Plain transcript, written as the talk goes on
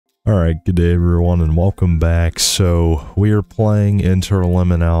Alright, good day everyone and welcome back. So, we are playing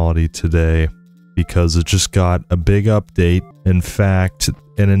Interliminality today because it just got a big update. In fact,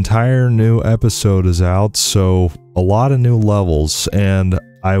 an entire new episode is out, so a lot of new levels, and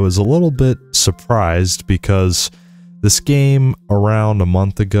I was a little bit surprised because this game around a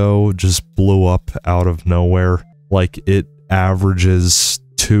month ago just blew up out of nowhere. Like, it averages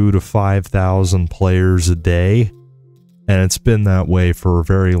 2,000 to 5,000 players a day. And it's been that way for a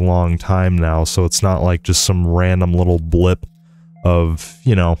very long time now, so it's not like just some random little blip of,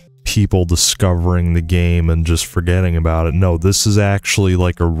 you know, people discovering the game and just forgetting about it. No, this is actually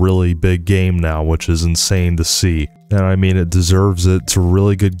like a really big game now, which is insane to see. And I mean, it deserves it. It's a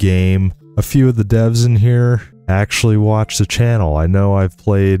really good game. A few of the devs in here actually watch the channel. I know I've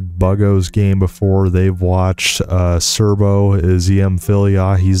played Buggo's game before. They've watched. Serbo is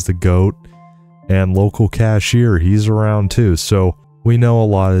Philia. He's the GOAT. And Local Cashier, he's around too. So we know a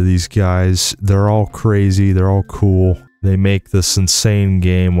lot of these guys. They're all crazy. They're all cool. They make this insane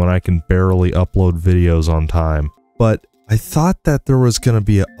game when I can barely upload videos on time. But I thought that there was going to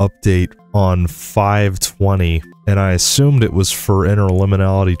be an update on 5/20, and I assumed it was for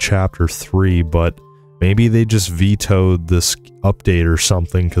Interliminality Chapter 3, but maybe they just vetoed this update or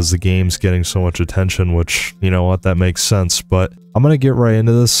something because the game's getting so much attention, which, you know what, that makes sense. But I'm gonna get right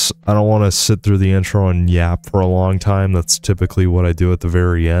into this. I don't want to sit through the intro and yap for a long time. That's typically what I do at the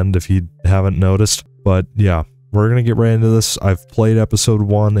very end, if you haven't noticed. But yeah, we're gonna get right into this. I've played episode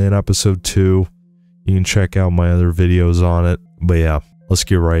 1 and episode 2. You can check out my other videos on it. But yeah, let's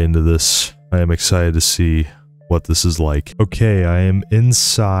get right into this. I am excited to see what this is like. Okay, I am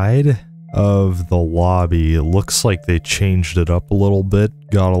inside of the lobby. It looks like they changed it up a little bit.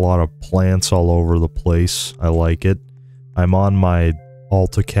 Got a lot of plants all over the place. I like it. I'm on my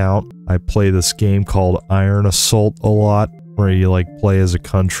alt account. I play this game called Iron Assault a lot, where you like play as a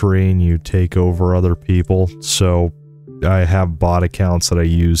country and you take over other people. So I have bot accounts that I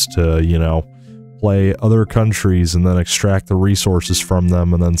use to, you know, play other countries and then extract the resources from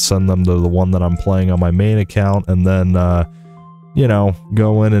them and then send them to the one that I'm playing on my main account, and then you know,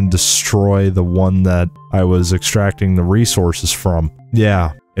 go in and destroy the one that I was extracting the resources from.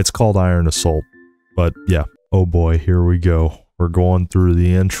 Yeah, it's called Iron Assault. But yeah. Oh boy, here we go. We're going through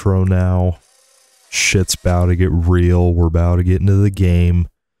the intro now. Shit's about to get real. We're about to get into the game.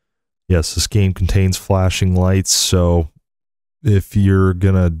 Yes, this game contains flashing lights, so if you're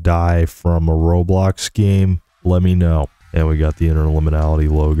gonna die from a Roblox game, let me know. And we got the Interliminality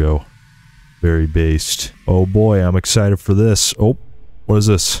logo. Very based. Oh boy, I'm excited for this. Oh, what is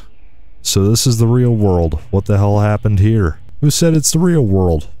this? So this is the real world. What the hell happened here? Who said it's the real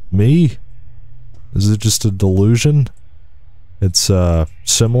world? Me? Is it just a delusion? It's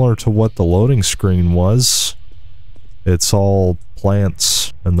similar to what the loading screen was. It's all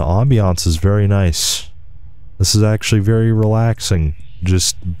plants, and the ambiance is very nice. This is actually very relaxing.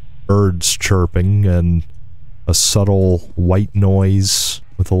 Just birds chirping and a subtle white noise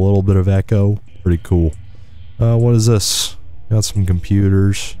with a little bit of echo. Pretty cool. What is this? Got some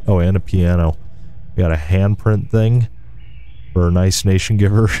computers. Oh, and a piano. We got a handprint thing for a nice nation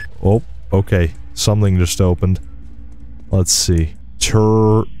giver. Oh, okay. Something just opened. Let's see.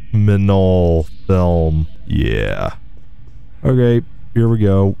 Terminal film. Yeah. Okay, here we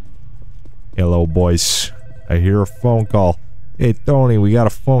go. Hello, boys. I hear a phone call. Hey, Tony, we got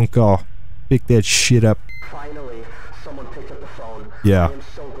a phone call. Pick that shit up. Finally, someone picked up the phone. Yeah. I am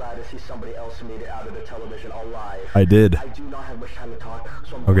so glad to see somebody else who made it out of the television alive. I did. I do not have much time to talk,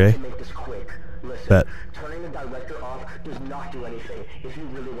 so I'm okay. going to make this quick. Listen, Bet. Turning the director off does not do anything if you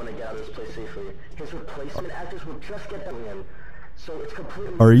really want to get out of this place safely. His replacement actors will just get them in. So it's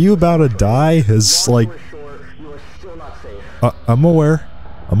completely... Are you about to die? Is like... Sure, you are still not safe. I'm aware.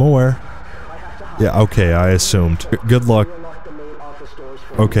 I'm aware. Yeah, okay, I assumed. Good luck.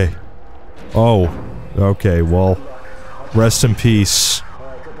 Okay. Oh. Okay, well... Rest in peace.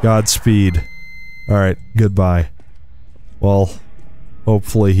 Godspeed. Alright, goodbye. Well,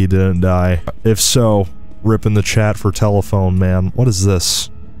 hopefully he didn't die. If so, rip in the chat for telephone, man. What is this?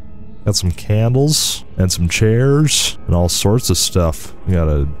 Got some candles, and some chairs, and all sorts of stuff. We got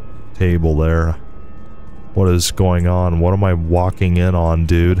a table there. What is going on? What am I walking in on,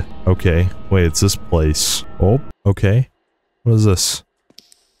 dude? Okay, wait, it's this place. Oh, okay. What is this?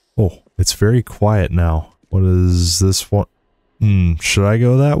 Oh, it's very quiet now. What is this one? Should I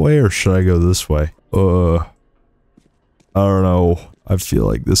go that way or should I go this way? I don't know. I feel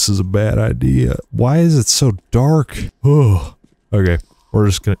like this is a bad idea. Why is it so dark? Oh. Okay, we're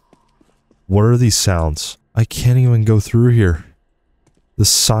just gonna... What are these sounds? I can't even go through here. The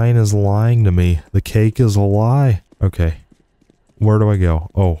sign is lying to me. The cake is a lie. Okay. Where do I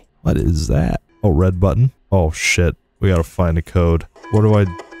go? Oh, What is that? Oh, red button. Oh, shit. We gotta find a code. What do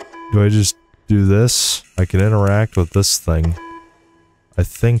I just do this? I can interact with this thing. I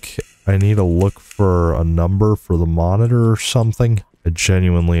think I need to look for a number for the monitor or something. I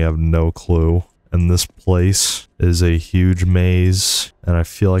genuinely have no clue. And this place is a huge maze, and I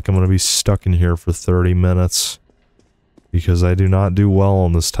feel like I'm gonna be stuck in here for 30 minutes. Because I do not do well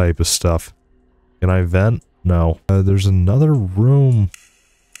on this type of stuff. Can I vent? No. There's another room.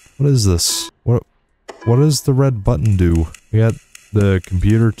 What is this? What does the red button do? We got the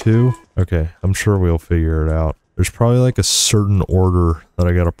computer too? Okay, I'm sure we'll figure it out. There's probably like a certain order that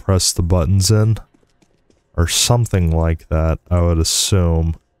I gotta press the buttons in. Or something like that, I would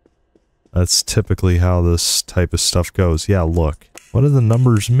assume. That's typically how this type of stuff goes. Yeah, look. What do the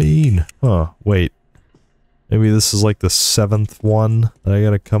numbers mean? Huh, wait. Maybe this is like the 7th one that I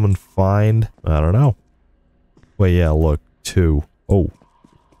gotta come and find? I don't know. Wait, yeah, look. 2. Oh.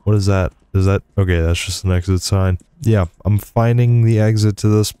 What is that? Is that... Okay, that's just an exit sign. Yeah, I'm finding the exit to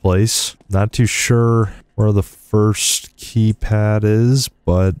this place. Not too sure where the first keypad is,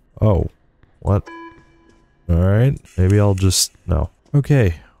 but... Oh. What? Alright, maybe I'll just... No.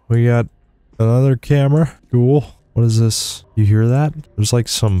 Okay, we got another camera. Cool. What is this? You hear that? There's like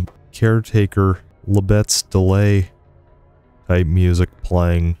some caretaker Libet's delay type music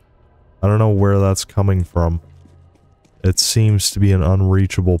playing. I don't know where that's coming from. It seems to be an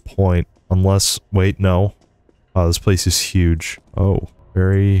unreachable point. Unless... Wait, no. Oh, this place is huge. Oh,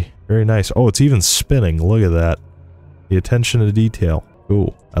 very, very nice. Oh, it's even spinning. Look at that. The attention to detail.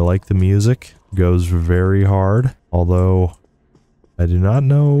 Cool. I like the music. Goes very hard. Although, I do not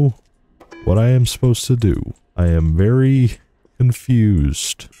know what I am supposed to do. I am very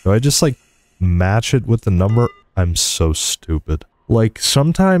confused. Do I just, like, match it with the number? I'm so stupid. Like,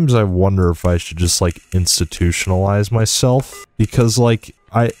 sometimes I wonder if I should just, like, institutionalize myself. Because, like,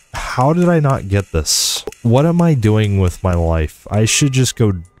 how did I not get this? What am I doing with my life? I should just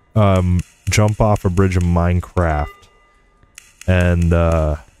go, jump off a bridge of Minecraft. And,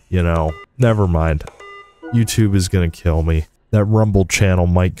 you know, never mind. YouTube is gonna kill me. That Rumble channel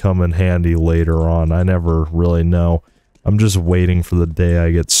might come in handy later on. I never really know. I'm just waiting for the day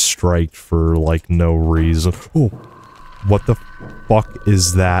I get striked for, like, no reason. Oh! What the fuck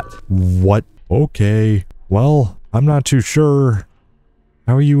is that? What? Okay. Well, I'm not too sure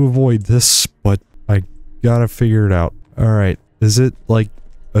how you avoid this, but I gotta figure it out. Alright. Is it, like,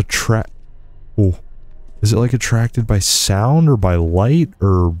 Oh. Is it, like, attracted by sound or by light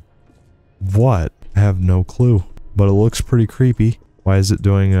or what? I have no clue. But it looks pretty creepy. Why is it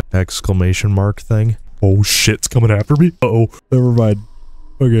doing an exclamation mark thing? Oh shit, it's coming after me. Uh-oh. Never mind.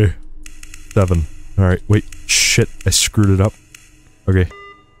 Okay. 7. Alright, wait. Shit, I screwed it up. Okay.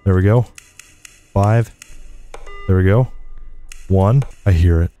 There we go. 5. There we go. 1. I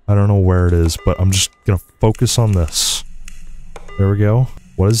hear it. I don't know where it is, but I'm just gonna focus on this. There we go.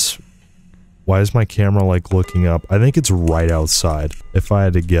 Why is my camera, like, looking up? I think it's right outside, if I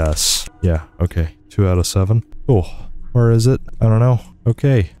had to guess. Yeah, okay. 2 out of 7. Oh, where is it? I don't know.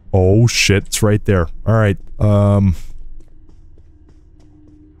 Okay. Oh shit, it's right there. Alright,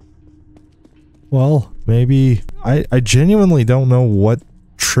 well, maybe... I genuinely don't know what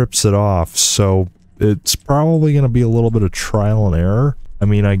trips it off, so it's probably gonna be a little bit of trial and error. I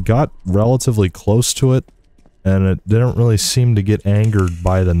mean, I got relatively close to it, and it didn't really seem to get angered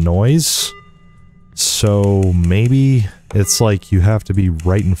by the noise. So maybe it's like you have to be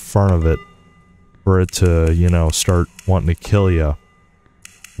right in front of it for it to, you know, start wanting to kill you.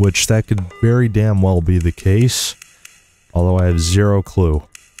 Which that could very damn well be the case. Although I have zero clue.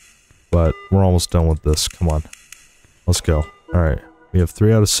 But we're almost done with this. Come on. Let's go. Alright. We have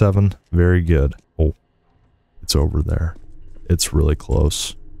 3 out of 7. Very good. Oh. It's over there. It's really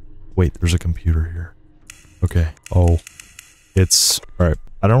close. Wait, there's a computer here. Okay. Oh. It's... Alright.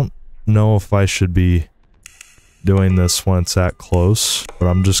 I don't know if I should be doing this when it's that close. But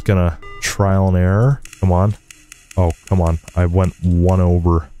I'm just gonna trial and error. Come on. Oh, come on. I went 1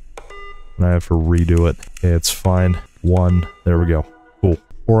 over. And I have to redo it. Okay, it's fine. 1. There we go. Cool.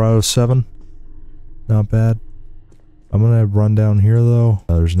 4 out of 7. Not bad. I'm gonna run down here, though.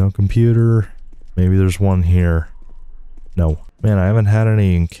 There's no computer. Maybe there's one here. No. Man, I haven't had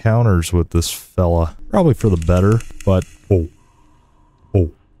any encounters with this fella. Probably for the better, but... Oh.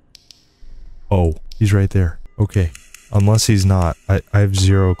 Oh. Oh. He's right there. Okay. Unless he's not. I have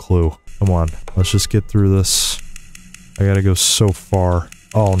zero clue. Come on. Let's just get through this. I gotta go so far.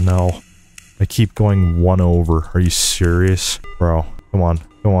 Oh, no. I keep going 1 over. Are you serious? Bro. Come on.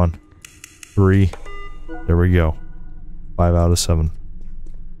 Come on. 3. There we go. 5 out of 7.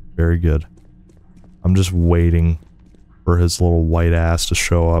 Very good. I'm just waiting for his little white ass to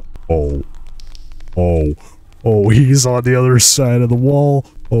show up. Oh. Oh. Oh, he's on the other side of the wall.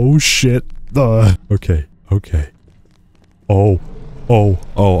 Oh, shit. Okay. Okay. Oh. Oh.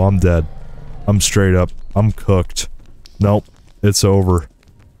 Oh, I'm dead. I'm straight up. I'm cooked. Nope. It's over.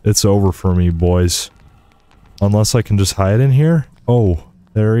 It's over for me, boys. Unless I can just hide in here? Oh,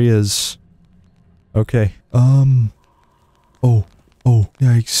 there he is. Okay. Oh. Oh,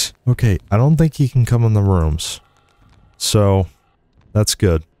 yikes. Okay, I don't think he can come in the rooms. So, that's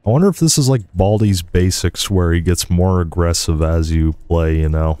good. I wonder if this is like Baldi's Basics, where he gets more aggressive as you play, you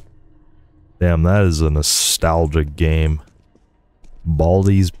know? Damn, that is a nostalgic game.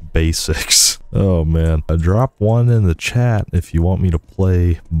 Baldi's Basics. Oh man. Drop one in the chat if you want me to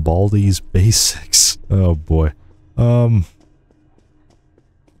play Baldi's Basics. Oh boy. Where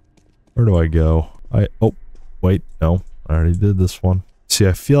do I go? Oh, wait, no. I already did this one. See,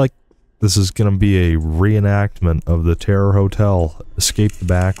 I feel like this is gonna be a reenactment of the Terror Hotel, Escape the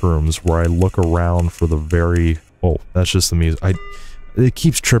Backrooms, where I look around for the very... Oh, that's just the music. It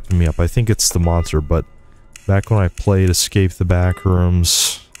keeps tripping me up. I think it's the monster, but back when I played Escape the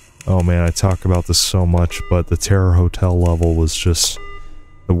Backrooms... Oh man, I talk about this so much, but the Terror Hotel level was just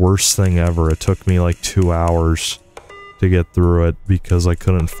the worst thing ever. It took me like 2 hours to get through it because I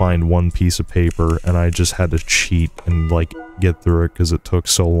couldn't find one piece of paper, and I just had to cheat and like get through it because it took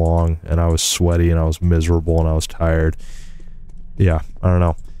so long, and I was sweaty and I was miserable and I was tired. Yeah, I don't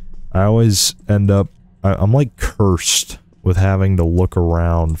know. I always end up... I'm like cursed with having to look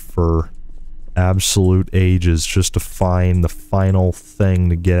around for absolute ages just to find the final thing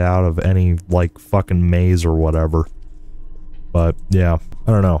to get out of any like fucking maze or whatever. But yeah,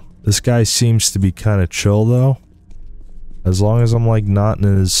 I don't know. This guy seems to be kind of chill though. As long as I'm like not in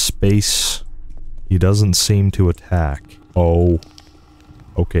his space, he doesn't seem to attack. Oh.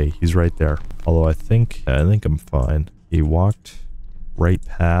 Okay, he's right there. Although I think I'm fine. He walked right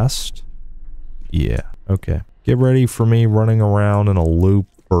past. Yeah, okay. Get ready for me running around in a loop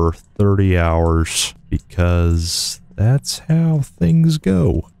for 30 hours, because that's how things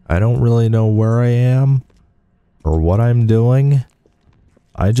go. I don't really know where I am or what I'm doing.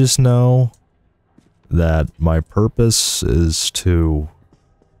 I just know that my purpose is to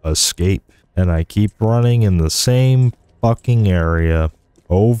escape, and I keep running in the same fucking area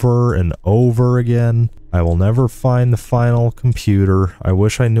over and over again. I will never find the final computer. I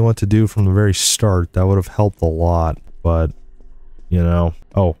wish I knew what to do from the very start. That would have helped a lot, but you know.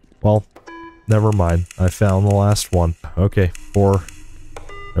 Oh, well, never mind. I found the last one. Okay, 4.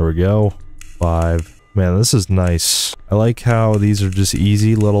 There we go. 5. Man, this is nice. I like how these are just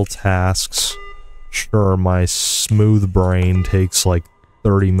easy little tasks. Sure, my smooth brain takes like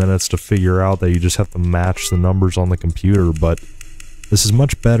 30 minutes to figure out that you just have to match the numbers on the computer, but this is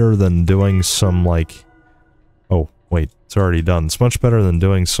much better than doing some like... Oh, wait, it's already done. It's much better than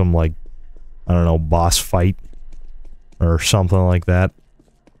doing some like, I don't know, boss fight or something like that.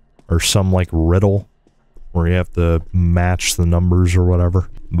 Or some like riddle where you have to match the numbers or whatever.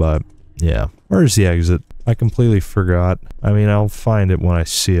 But yeah, where's the exit? I completely forgot. I mean, I'll find it when I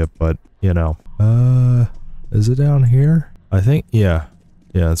see it, but you know. Is it down here? I think, yeah.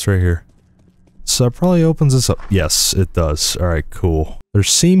 Yeah, it's right here. So it probably opens this up. Yes, it does. Alright, cool. There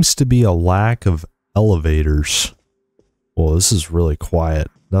seems to be a lack of elevators. Well, this is really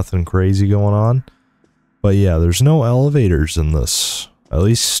quiet. Nothing crazy going on. But yeah, there's no elevators in this. At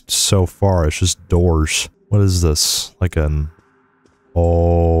least so far, it's just doors. What is this? Like an...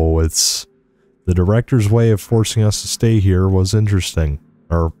 Oh, it's... The director's way of forcing us to stay here was interesting.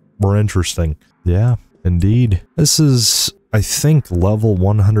 Or, more interesting. Yeah, indeed. This is, I think, level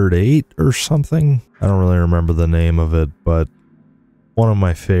 108 or something? I don't really remember the name of it, but... One of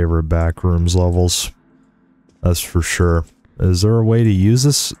my favorite Backrooms levels. That's for sure. Is there a way to use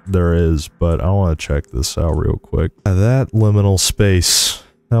this? There is, but I want to check this out real quick. That liminal space.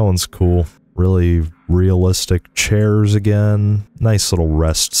 That one's cool. Really realistic chairs again. Nice little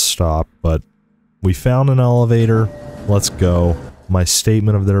rest stop, but we found an elevator. Let's go. My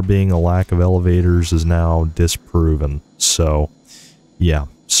statement of there being a lack of elevators is now disproven. So, yeah.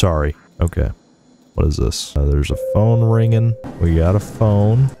 Sorry. Okay. What is this? There's a phone ringing. We got a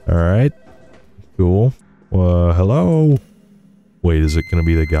phone. Alright. Cool. Hello? Wait, is it gonna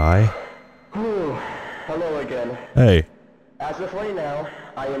be the guy? Hello again. Hey. As of right now,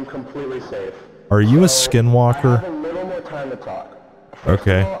 I am completely safe. Are you a skinwalker? I have a little more time to talk.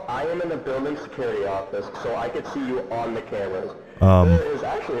 Okay. First of all, I am in the building security office, so I could see you on the cameras. There is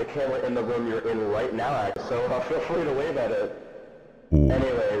actually a camera in the room you're in right now, so feel free to wave at it.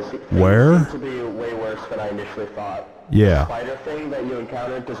 Anyways, where? Things seem to be way worse than I initially thought. Yeah. The spider thing that you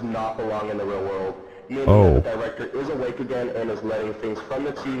encountered does not belong in the real world. meaning that the director is awake again and is letting things from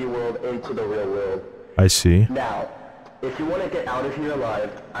the TV world into the real world. I see. Now, if you want to get out of here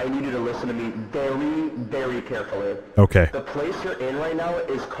alive, I need you to listen to me very, very carefully. Okay. The place you're in right now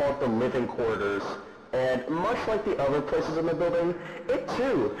is called the living quarters, and much like the other places in the building, it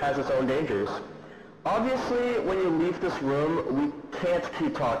too has its own dangers. Obviously, when you leave this room, we can't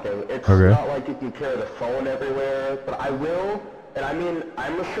keep talking. It's not like you can carry the phone everywhere, but I will, and I mean,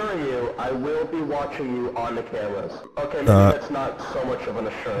 I'm assuring you, I will be watching you on the cameras. Okay, maybe that's not so much of an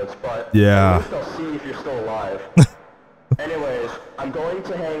assurance, but at least I'll see if you're still alive. Anyways, I'm going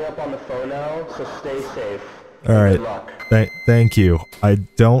to hang up on the phone now, so stay safe. Alright, good luck. Thank you. I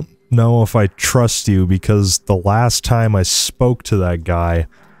don't know if I trust you, because the last time I spoke to that guy,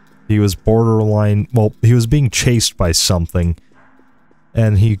 he was borderline, well, he was being chased by something,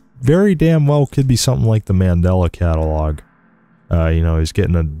 and he very damn well could be something like the Mandela catalog. You know, he's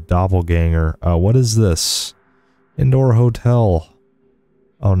getting a doppelganger. What is this? Indoor hotel.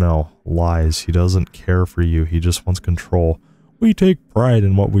 Oh no, lies. He doesn't care for you, he just wants control. We take pride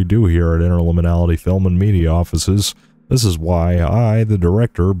in what we do here at Interliminality Film and Media Offices. This is why I, the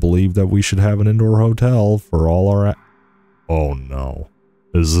director, believe that we should have an indoor hotel for all our Oh no.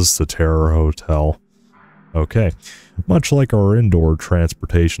 Is this the Terror Hotel? Okay. Much like our indoor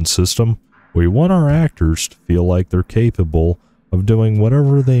transportation system, we want our actors to feel like they're capable of doing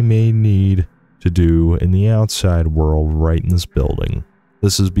whatever they may need to do in the outside world right in this building.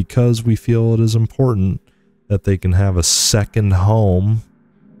 This is because we feel it is important that they can have a second home,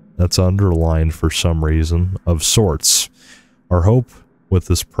 that's underlined for some reason, of sorts. Our hope with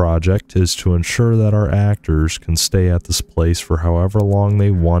this project is to ensure that our actors can stay at this place for however long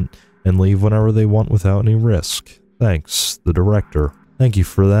they want and leave whenever they want without any risk. Thanks, the director. Thank you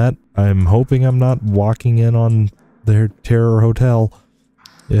for that. I'm hoping I'm not walking in on their Terror Hotel.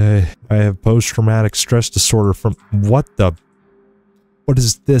 I have post-traumatic stress disorder from... What the... What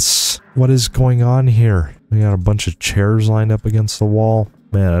is this? What is going on here? We got a bunch of chairs lined up against the wall.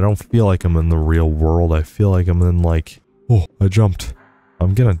 Man, I don't feel like I'm in the real world. I feel like I'm in like... Oh, I jumped.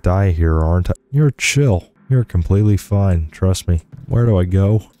 I'm gonna die here, aren't I? You're chill. You're completely fine. Trust me. Where do I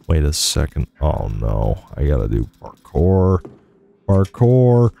go? Wait a second. Oh no. I gotta do parkour.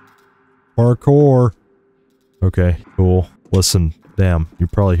 Parkour. Parkour. Okay, cool. Listen, damn. You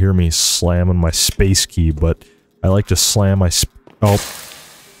probably hear me slamming my space key, but I like to slam my oh.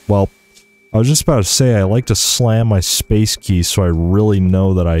 Well, I was just about to say I like to slam my space key so I really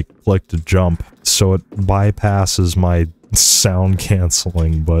know that I clicked to jump, so it bypasses my sound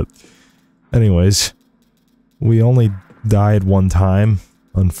canceling, but anyways, we only died one time.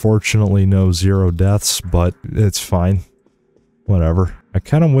 Unfortunately, no 0 deaths, but it's fine. Whatever. I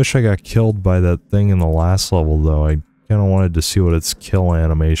kind of wish I got killed by that thing in the last level, though. I kind of wanted to see what its kill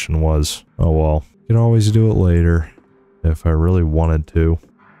animation was. Oh well. Could always do it later, if I really wanted to.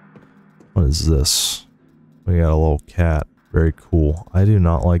 What is this? We got a little cat. Very cool. I do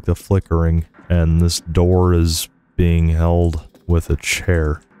not like the flickering, and this door is being held with a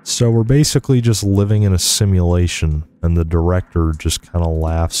chair. So we're basically just living in a simulation, and the director just kind of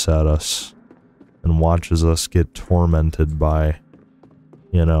laughs at us and watches us get tormented by,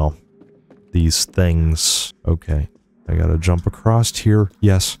 you know, these things. Okay, I gotta jump across here.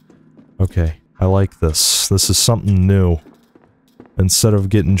 Yes. Okay, I like this. This is something new. Instead of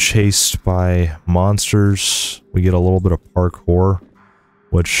getting chased by monsters, we get a little bit of parkour,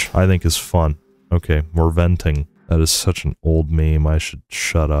 which I think is fun. Okay, we're venting. That is such an old meme, I should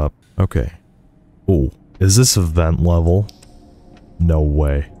shut up. Okay. Ooh, is this a vent level? No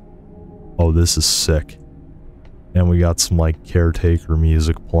way. Oh, this is sick. And we got some, like, caretaker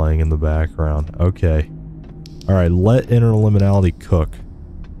music playing in the background. Okay. Alright, let Interliminality cook.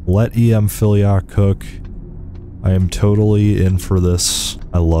 Let EM Filiac cook. I am totally in for this.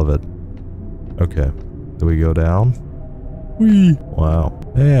 I love it. Okay. Do we go down? Whee! Wow.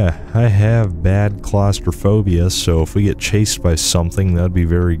 Yeah, I have bad claustrophobia, so if we get chased by something, that'd be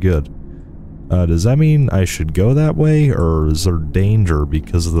very good. Does that mean I should go that way, or is there danger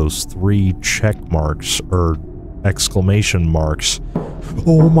because of those 3 check marks, or exclamation marks?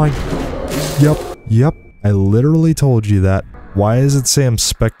 Oh my... Yep. I literally told you that. Why does it say I'm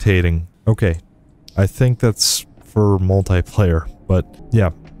spectating? Okay. I think that's for multiplayer, but yeah,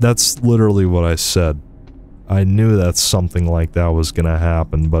 that's literally what I said. I knew that something like that was gonna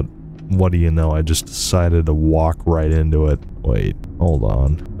happen, but what do you know, I just decided to walk right into it. Wait, hold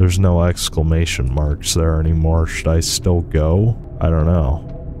on. There's no exclamation marks there anymore. Should I still go? I don't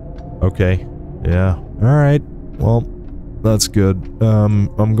know. Okay, yeah. Alright, well, that's good.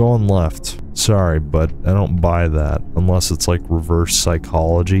 I'm going left. Sorry, but I don't buy that, unless it's like reverse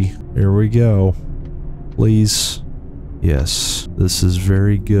psychology. Here we go. Please. Yes, this is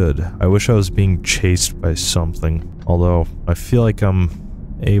very good. I wish I was being chased by something. Although, I feel like I'm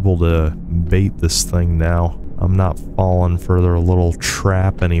able to bait this thing now. I'm not falling for their little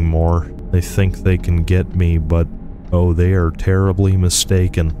trap anymore. They think they can get me, but oh, they are terribly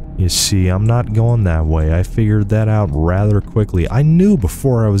mistaken. You see, I'm not going that way. I figured that out rather quickly. I knew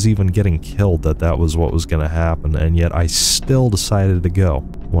before I was even getting killed that that was what was going to happen, and yet I still decided to go.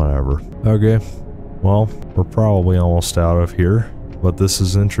 Whatever. Okay. Well, we're probably almost out of here, but this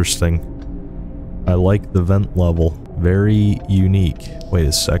is interesting. I like the vent level. Very unique. Wait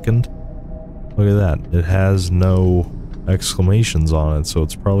a second. Look at that. It has no exclamations on it, so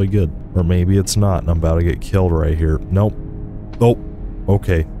it's probably good. Or maybe it's not, and I'm about to get killed right here. Nope. Oh,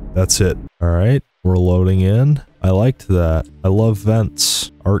 okay. That's it. Alright, we're loading in. I liked that. I love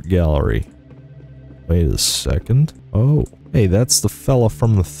vents. Art gallery. Wait a second. Oh, hey, that's the fella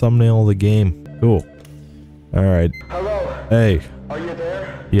from the thumbnail of the game. Cool. Alright. Hello. Hey. Are you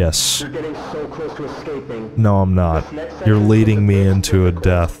there? Yes. You're getting so close to escaping. No, I'm not. You're leading me into a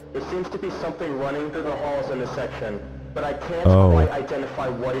death. There seems to be something running through the halls in this section, but I can't Oh. quite identify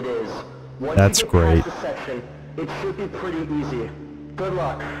what it is. Once That's you get great. past the section, it should be pretty easy. Good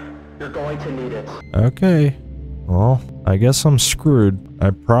luck. You're going to need it. Okay. Well, I guess I'm screwed.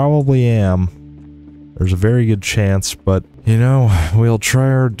 I probably am. There's a very good chance, but, you know, we'll try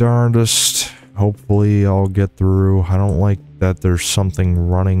our darndest. Hopefully I'll get through. I don't like that there's something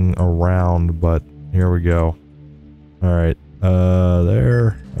running around, but here we go. Alright,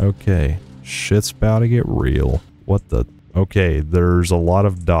 there. Okay. Shit's about to get real. What the? Okay, there's a lot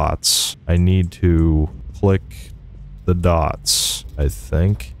of dots. I need to click the dots, I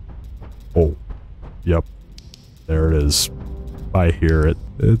think. Oh, yep. There it is. I hear it.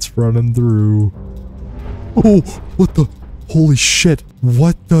 It's running through. Oh, what the? Holy shit.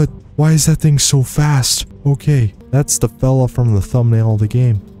 What the? Why is that thing so fast? Okay, that's the fella from the thumbnail of the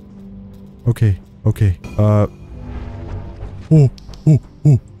game. Okay, okay.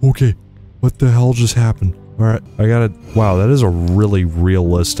 Okay. What the hell just happened? Alright, I gotta... Wow, that is a really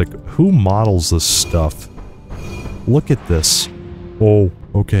realistic... Who models this stuff? Look at this. Oh,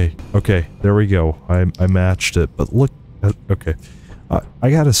 okay. Okay, there we go. I matched it, but look... Okay.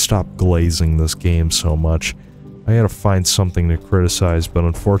 I gotta stop glazing this game so much. I gotta find something to criticize, but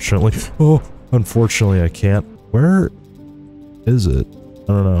unfortunately... Oh, unfortunately I can't. Where is it? I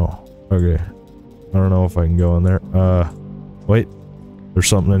don't know. Okay. I don't know if I can go in there. Wait. There's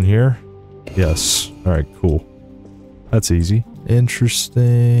something in here? Yes. Alright, cool. That's easy.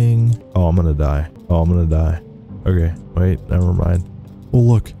 Interesting. Oh, I'm gonna die. Oh, I'm gonna die. Okay, wait, never mind. Oh,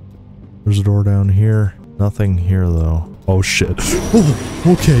 look. There's a door down here. Nothing here, though. Oh, shit. Oh,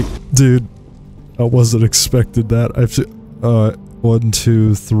 okay. Dude. I wasn't expected that. I've... 1,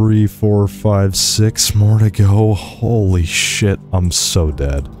 2, 3, 4, 5, 6 more to go. Holy shit. I'm so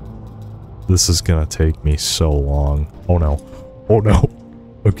dead. This is gonna take me so long. Oh, no. Oh, no.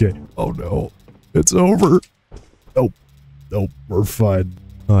 Okay. Oh, no. It's over. Nope. Nope. We're fine.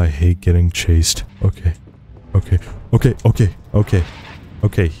 Oh, I hate getting chased. Okay. Okay. Okay. Okay. Okay.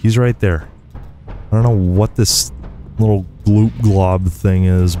 Okay. He's right there. I don't know what this little gloop glob thing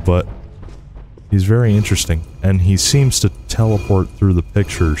is, but he's very interesting. And he seems to teleport through the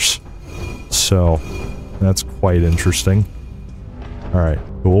pictures. So, that's quite interesting. Alright.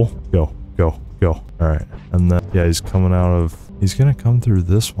 Cool. Go. Go. Go. Alright. And then, yeah, he's coming out of... He's gonna come through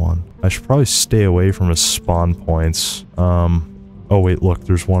this one. I should probably stay away from his spawn points. Oh wait, look,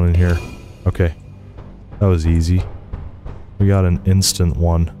 there's one in here. Okay. That was easy. We got an instant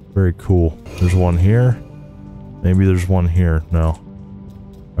one. Very cool. There's one here. Maybe there's one here. No.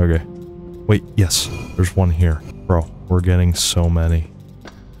 Okay. Wait, yes. There's one here. Bro, we're getting so many.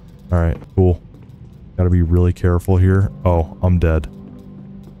 Alright, cool. Gotta be really careful here. Oh, I'm dead.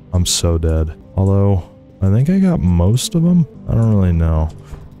 I'm so dead. Although... I think I got most of them? I don't really know.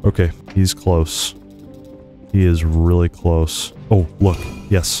 Okay, he's close. He is really close. Oh, look.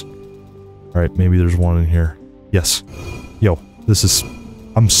 Yes. Alright, maybe there's one in here. Yes. Yo, this is...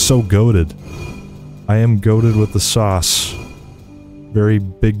 I'm so goated. I am goated with the sauce. Very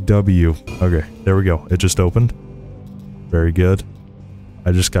big W. Okay, there we go. It just opened. Very good.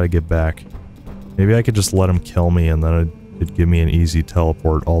 I just gotta get back. Maybe I could just let him kill me and then it'd give me an easy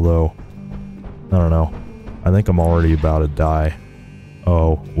teleport, although... I don't know. I think I'm already about to die.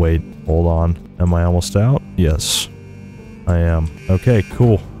 Oh, wait, hold on. Am I almost out? Yes. I am. Okay,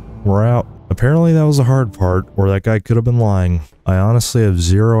 cool. We're out. Apparently that was the hard part, or that guy could have been lying. I honestly have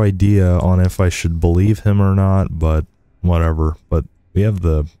zero idea on if I should believe him or not, but whatever. But we have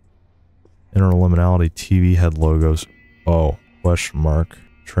the Interliminality TV head logos. Oh, question mark.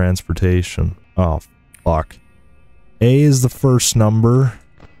 Transportation. Oh, Fuck. A is the first number,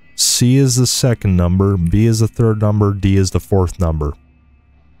 C is the second number, B is the third number, D is the fourth number.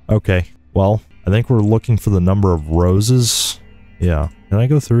 Okay, well, I think we're looking for the number of roses. Yeah. Can I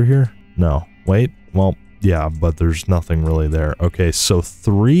go through here? No. Wait. Well, yeah, but there's nothing really there. Okay, so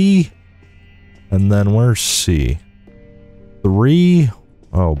 3, and then where's C? 3,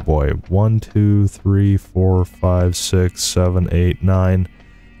 oh boy, 1, 2, 3, 4, 5, 6, 7, 8, 9,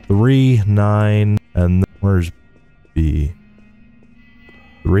 3, 9, and where's B?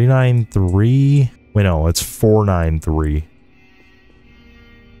 393? Wait, no, it's 493.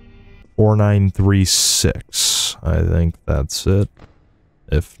 4936. I think that's it.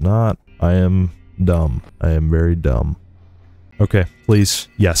 If not, I am dumb. I am very dumb. Okay, please.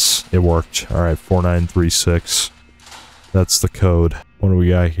 Yes, it worked. Alright, 4936. That's the code. What do we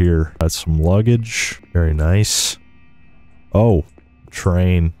got here? Got some luggage. Very nice. Oh,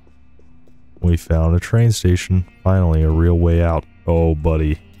 train. We found a train station. Finally, a real way out. Oh,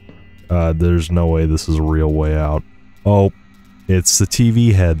 buddy. There's no way this is a real way out. Oh, it's the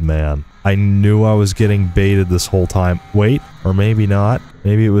TV head man. I knew I was getting baited this whole time. Wait, or maybe not.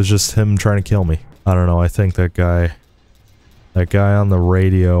 Maybe it was just him trying to kill me. I don't know. I think that guy on the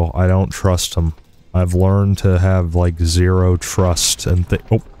radio, I don't trust him. I've learned to have like zero trust and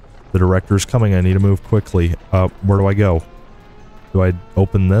oh, the director's coming. I need to move quickly. Where do I go? Do I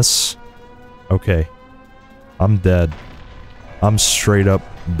open this? Okay. I'm dead. I'm straight up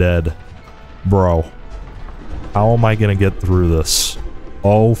dead. Bro. How am I gonna get through this?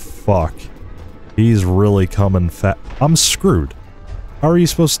 Oh, fuck. He's really coming I'm screwed. How are you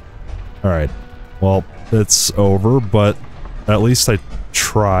supposed to... Alright. Well, it's over, but at least I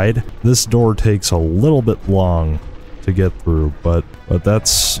tried. This door takes a little bit long to get through, but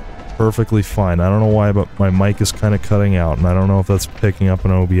that's perfectly fine. I don't know why, but my mic is kind of cutting out, and I don't know if that's picking up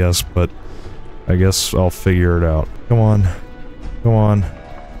an OBS, but I guess I'll figure it out. Come on. Come on.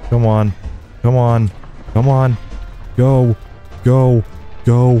 Come on. Come on. Come on. Go. Go.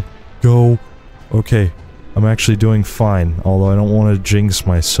 Go. Go. Okay. I'm actually doing fine, although I don't want to jinx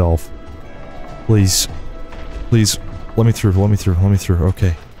myself. Please. Please. Let me through. Let me through. Let me through.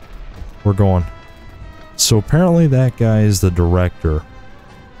 Okay. We're going. So apparently that guy is the director.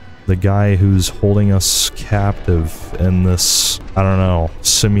 The guy who's holding us captive in this, I don't know,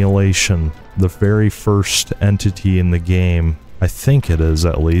 simulation. The very first entity in the game. I think it is,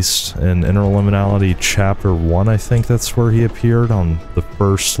 at least. In Interliminality Chapter 1, I think that's where he appeared on the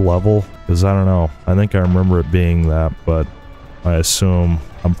first level. Because I don't know. I think I remember it being that, but I assume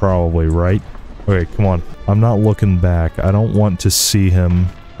I'm probably right. Okay, come on. I'm not looking back. I don't want to see him.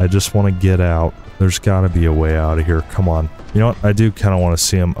 I just want to get out. There's gotta be a way out of here. Come on. You know what? I do kind of want to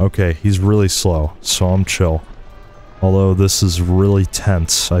see him. Okay, he's really slow, so I'm chill. Although this is really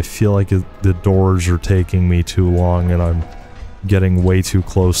tense. I feel like the doors are taking me too long and I'm getting way too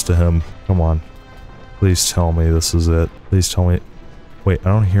close to him. Come on. Please tell me this is it. Please tell me. Wait, I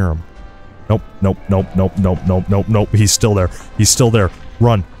don't hear him. Nope, nope, nope, nope, nope, nope, nope, nope. He's still there. He's still there.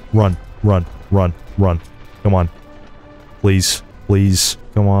 Run, run, run, run, run. Come on. Please, please.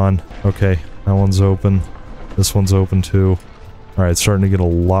 Come on. Okay, that one's open. This one's open too. Alright, it's starting to get a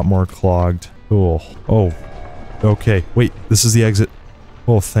lot more clogged. Cool. Oh. Okay, wait, this is the exit.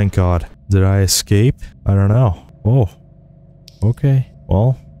 Oh, thank God. Did I escape? I don't know. Oh. Okay,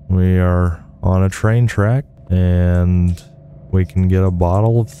 well, we are on a train track, and we can get a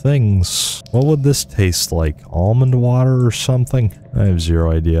bottle of things. What would this taste like? Almond water or something? I have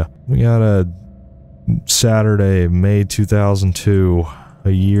zero idea. We got a Saturday, May 2002,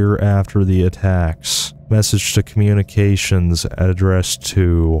 a year after the attacks. Message to communications addressed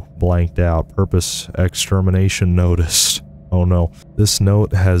to blanked out. Purpose extermination noticed. Oh no. This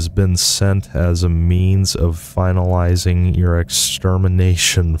note has been sent as a means of finalizing your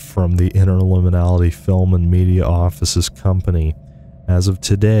extermination from the Interliminality Film and Media Office's company. As of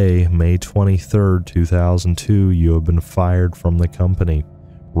today, May 23rd, 2002, you have been fired from the company.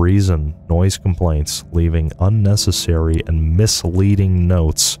 Reason: noise complaints, leaving unnecessary and misleading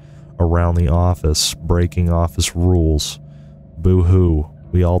notes around the office, breaking office rules. Boo-hoo.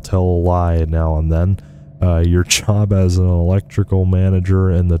 We all tell a lie now and then. Your job as an electrical manager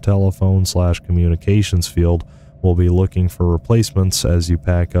in the telephone/communications field will be looking for replacements as you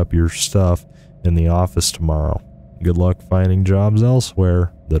pack up your stuff in the office tomorrow. Good luck finding jobs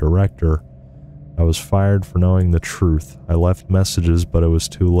elsewhere. The director. I was fired for knowing the truth. I left messages, but it was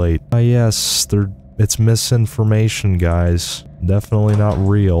too late. Yes, it's misinformation, guys. Definitely not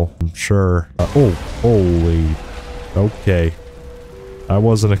real, I'm sure. Oh, holy... Okay. I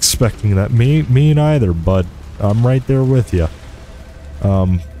wasn't expecting that. Me neither, but I'm right there with you.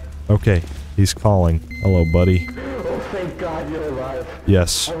 Okay. He's calling. Hello, buddy. Oh, thank God you're alive.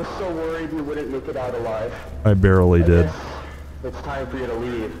 Yes. I was so worried you wouldn't make it out alive. I barely did. It's time for you to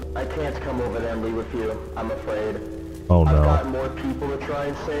leave. I can't come over there and leave with you, I'm afraid. Oh no. I've got more people to try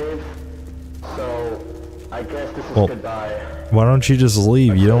and save, so I guess this is goodbye. Why don't you just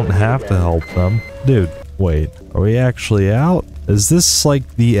leave? You don't have to help them. Dude, wait. Are we actually out? Is this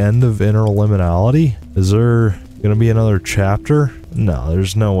like the end of Interliminality? Is there gonna be another chapter? No,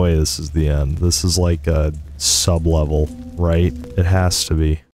 there's no way this is the end. This is like a sub-level, right? It has to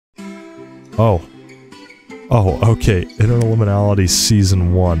be. Oh. Oh, okay. Interliminality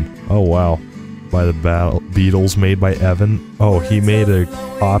Season 1. Oh, wow. By the Beatles, made by Evan. Oh, he made a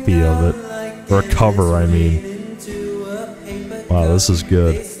copy of it. Or a cover, I mean. Wow, this is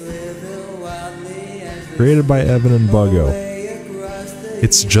good. Created by Evan and Buggo.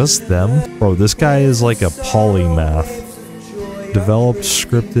 It's just them? Bro, this guy is like a polymath. Developed,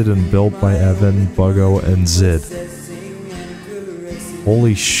 scripted, and built by Evan, Buggo, and Zid.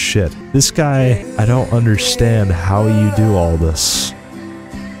 Holy shit. This guy, I don't understand how you do all this.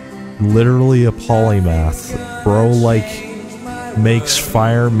 Literally a polymath. Bro, like, makes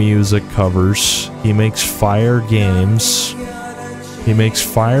fire music covers. He makes fire games. He makes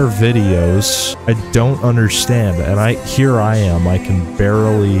fire videos. I don't understand. And here I am. I can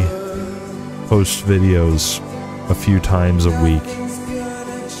barely post videos a few times a week.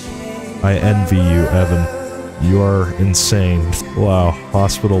 I envy you, Evan. You are insane. Wow,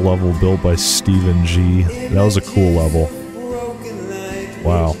 hospital level built by Stephen G. That was a cool level.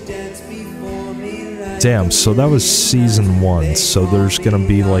 Wow. Damn, so that was Season 1, so there's gonna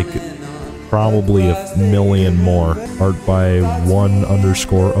be like probably a million more. Art by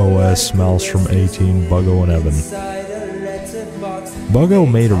 1_OS, Maelstrom 18, Buggo and Evan. Buggo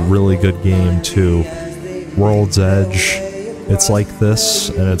made a really good game too. World's Edge. It's like this,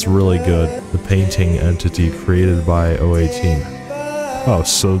 and it's really good. The painting entity created by 018. Oh,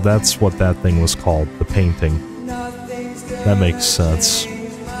 so that's what that thing was called, the painting. That makes sense.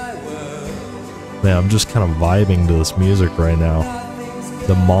 Man, I'm just kind of vibing to this music right now.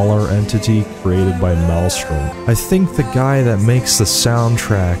 The Mahler entity created by Maelstrom. I think the guy that makes the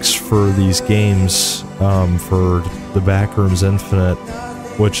soundtracks for these games, for the Backrooms Infinite,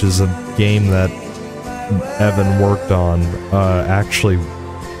 which is a game that Evan worked on, actually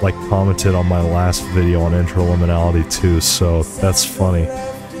like commented on my last video on Interliminality too, so that's funny.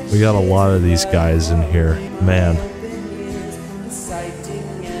 We got a lot of these guys in here, man.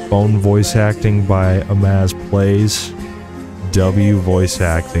 Phone voice acting by Amaz Plays. W voice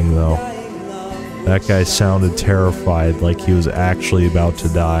acting though. That guy sounded terrified, like he was actually about to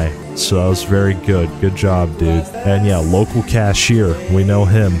die. So that was very good. Good job, dude. And yeah, local cashier. We know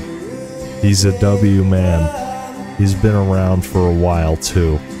him. He's a W man. He's been around for a while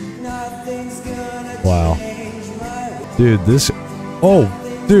too. Wow. Dude, this... Oh,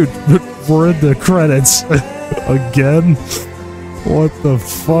 dude, we're in the credits. Again? What the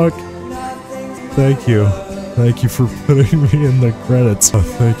fuck? Thank you. Thank you for putting me in the credits. Oh,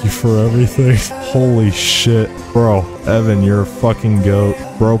 thank you for everything. Holy shit. Bro, Evan, you're a fucking goat.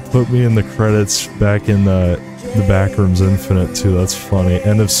 Bro, put me in the credits back in the Backrooms Infinite too. That's funny.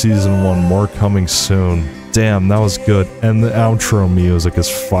 End of Season 1. More coming soon. Damn, that was good. And the outro music is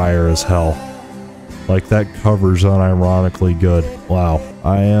fire as hell. Like, that cover's unironically good. Wow.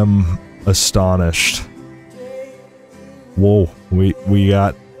 I am astonished. Whoa. We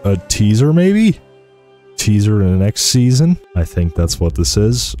got a teaser, maybe? Teaser in the next season? I think that's what this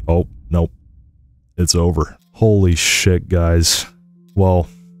is. Oh, nope. It's over. Holy shit, guys. Well,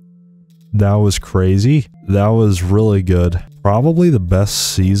 that was crazy. That was really good. Probably the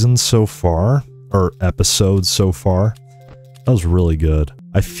best season so far, or episode so far. That was really good.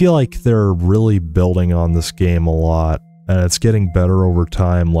 I feel like they're really building on this game a lot, and it's getting better over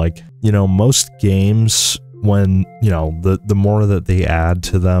time. Like, you know, most games, when, you know, the more that they add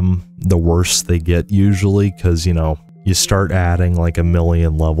to them, the worse they get usually, because, you know, you start adding like a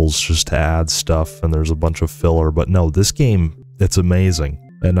million levels just to add stuff, and there's a bunch of filler. But no, this game, it's amazing.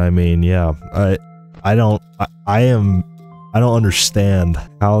 And I mean, yeah, I don't understand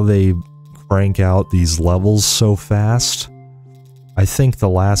how they crank out these levels so fast. I think the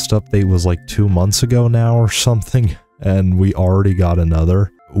last update was like 2 months ago now or something, and we already got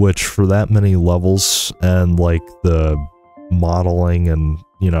another, which for that many levels and like the modeling and,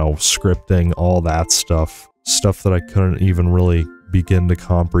 you know, scripting, all that stuff that I couldn't even really begin to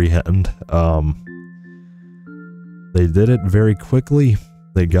comprehend. They did it very quickly.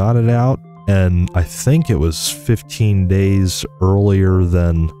 They got it out, and I think it was 15 days earlier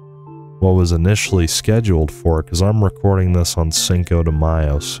than what was initially scheduled for it, because I'm recording this on Cinco de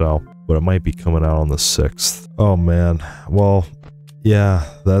Mayo, so but it might be coming out on the 6th. Oh man, well, yeah,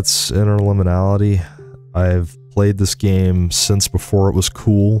 that's Interliminality. I've played this game since before it was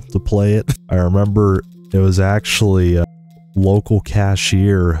cool to play it. I remember it was actually a local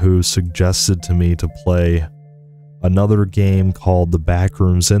cashier who suggested to me to play another game called the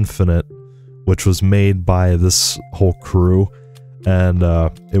Backrooms Infinite, which was made by this whole crew, and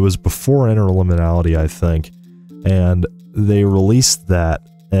it was before Interliminality, I think, and they released that,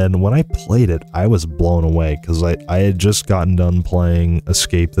 and when I played it, I was blown away, because I had just gotten done playing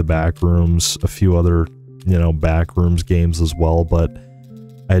Escape the Backrooms, a few other, you know, Backrooms games as well, but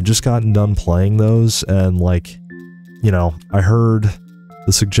I had just gotten done playing those, and like, you know, I heard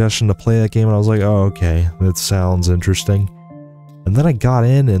the suggestion to play that game, and I was like, oh, okay, it sounds interesting. And then I got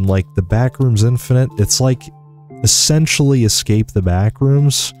in, and like, the Backrooms Infinite, it's like, essentially Escape the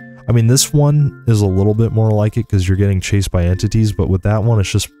Backrooms. I mean, this one is a little bit more like it, because you're getting chased by entities, but with that one,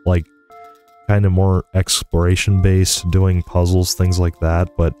 it's just like, kind of more exploration-based, doing puzzles, things like that,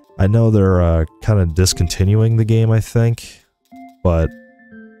 but I know they're kind of discontinuing the game, I think, but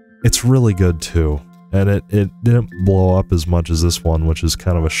it's really good too. And it didn't blow up as much as this one, which is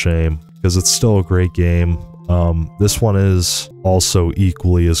kind of a shame, because it's still a great game. This one is also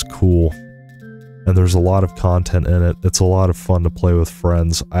equally as cool, and there's a lot of content in it. It's a lot of fun to play with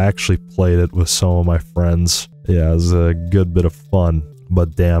friends. I actually played it with some of my friends. Yeah, it was a good bit of fun,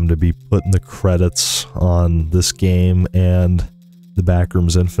 but damn, to be putting the credits on this game and the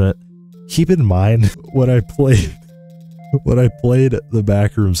Backrooms Infinite. Keep in mind, when I played the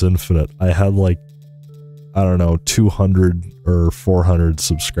Backrooms Infinite, I had like, I don't know, 200 or 400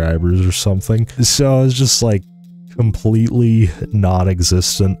 subscribers or something. So I was just like completely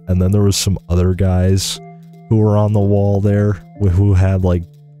non-existent. And then there was some other guys who were on the wall there who had like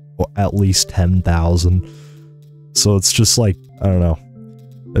at least 10,000. So it's just like, I don't know.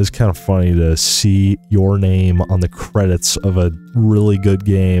 It's kind of funny to see your name on the credits of a really good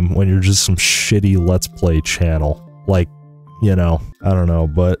game when you're just some shitty Let's Play channel. Like, you know, I don't know,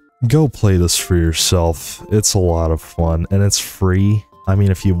 but go play this for yourself. It's a lot of fun, and it's free. I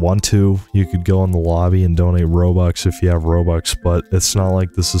mean, if you want to, you could go in the lobby and donate Robux if you have Robux, but it's not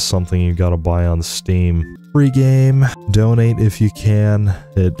like this is something you gotta buy on Steam. Free game, donate if you can.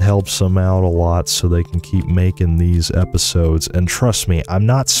 It helps them out a lot so they can keep making these episodes. And trust me, I'm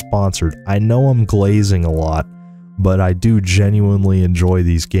not sponsored. I know I'm glazing a lot, but I do genuinely enjoy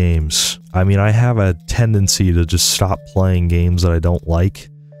these games. I mean, I have a tendency to just stop playing games that I don't like.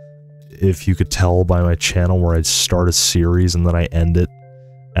 If you could tell by my channel, where I'd start a series and then I end it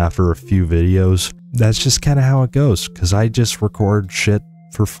after a few videos. That's just kind of how it goes, because I just record shit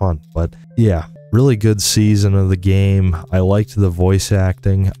for fun. But yeah, really good season of the game. I liked the voice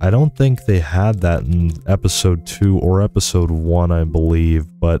acting. I don't think they had that in episode 2 or episode 1, I believe,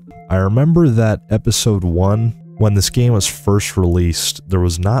 but I remember that episode 1, when this game was first released, there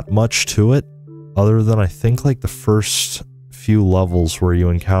was not much to it, other than I think like the first few levels where you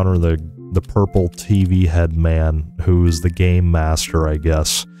encounter the purple TV head man, who's the game master, I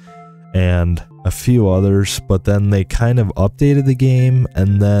guess, and a few others, but then they kind of updated the game,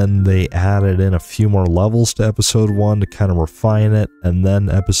 and then they added in a few more levels to episode 1 to kind of refine it, and then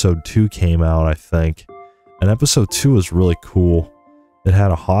episode 2 came out, I think, and episode 2 was really cool. It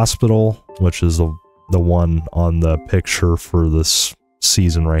had a hospital, which is the one on the picture for this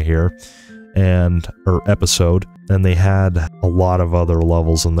season right here, or episode, and they had a lot of other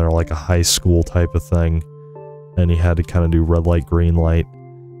levels in there, like a high school type of thing, and you had to kind of do red light, green light.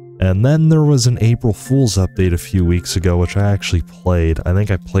 And then there was an April Fool's update a few weeks ago, which I actually played. I think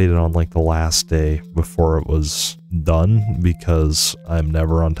I played it on like the last day before it was done, because I'm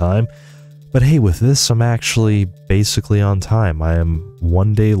never on time. But hey, with this, I'm actually basically on time. I am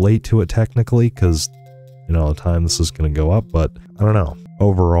 1 day late to it technically, because, you know, the time this is going to go up, but I don't know.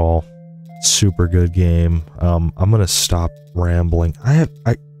 Overall, super good game. I'm gonna stop rambling.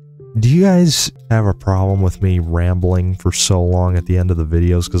 Do you guys have a problem with me rambling for so long at the end of the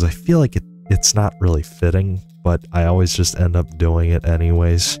videos? Because I feel like it's not really fitting, but I always just end up doing it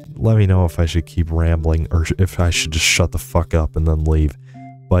anyways. Let me know if I should keep rambling, or if I should just shut the fuck up and then leave.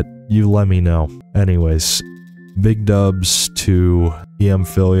 But you let me know. Anyways, big dubs to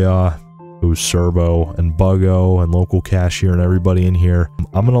Filia, who's Serbo, and Buggo, and Local Cashier, and everybody in here.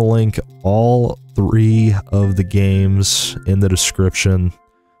 I'm gonna link all 3 of the games in the description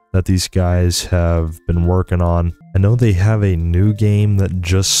that these guys have been working on. I know they have a new game that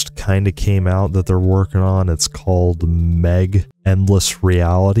just kind of came out that they're working on. It's called Meg Endless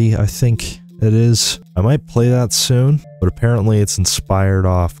Reality, I think it is. I might play that soon, but apparently it's inspired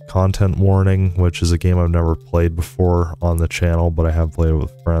off Content Warning, which is a game I've never played before on the channel, but I have played it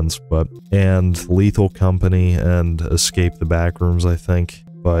with friends, and Lethal Company and Escape the Backrooms, I think.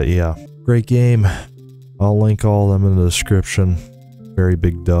 But yeah, great game. I'll link all of them in the description. Very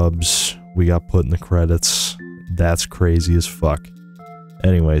big dubs. We got put in the credits. That's crazy as fuck.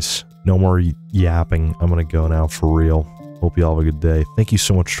 Anyways, no more yapping. I'm gonna go now for real. Hope you all have a good day. Thank you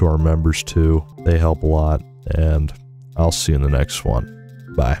so much to our members too. They help a lot, and I'll see you in the next one.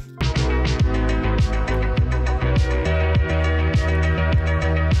 Bye.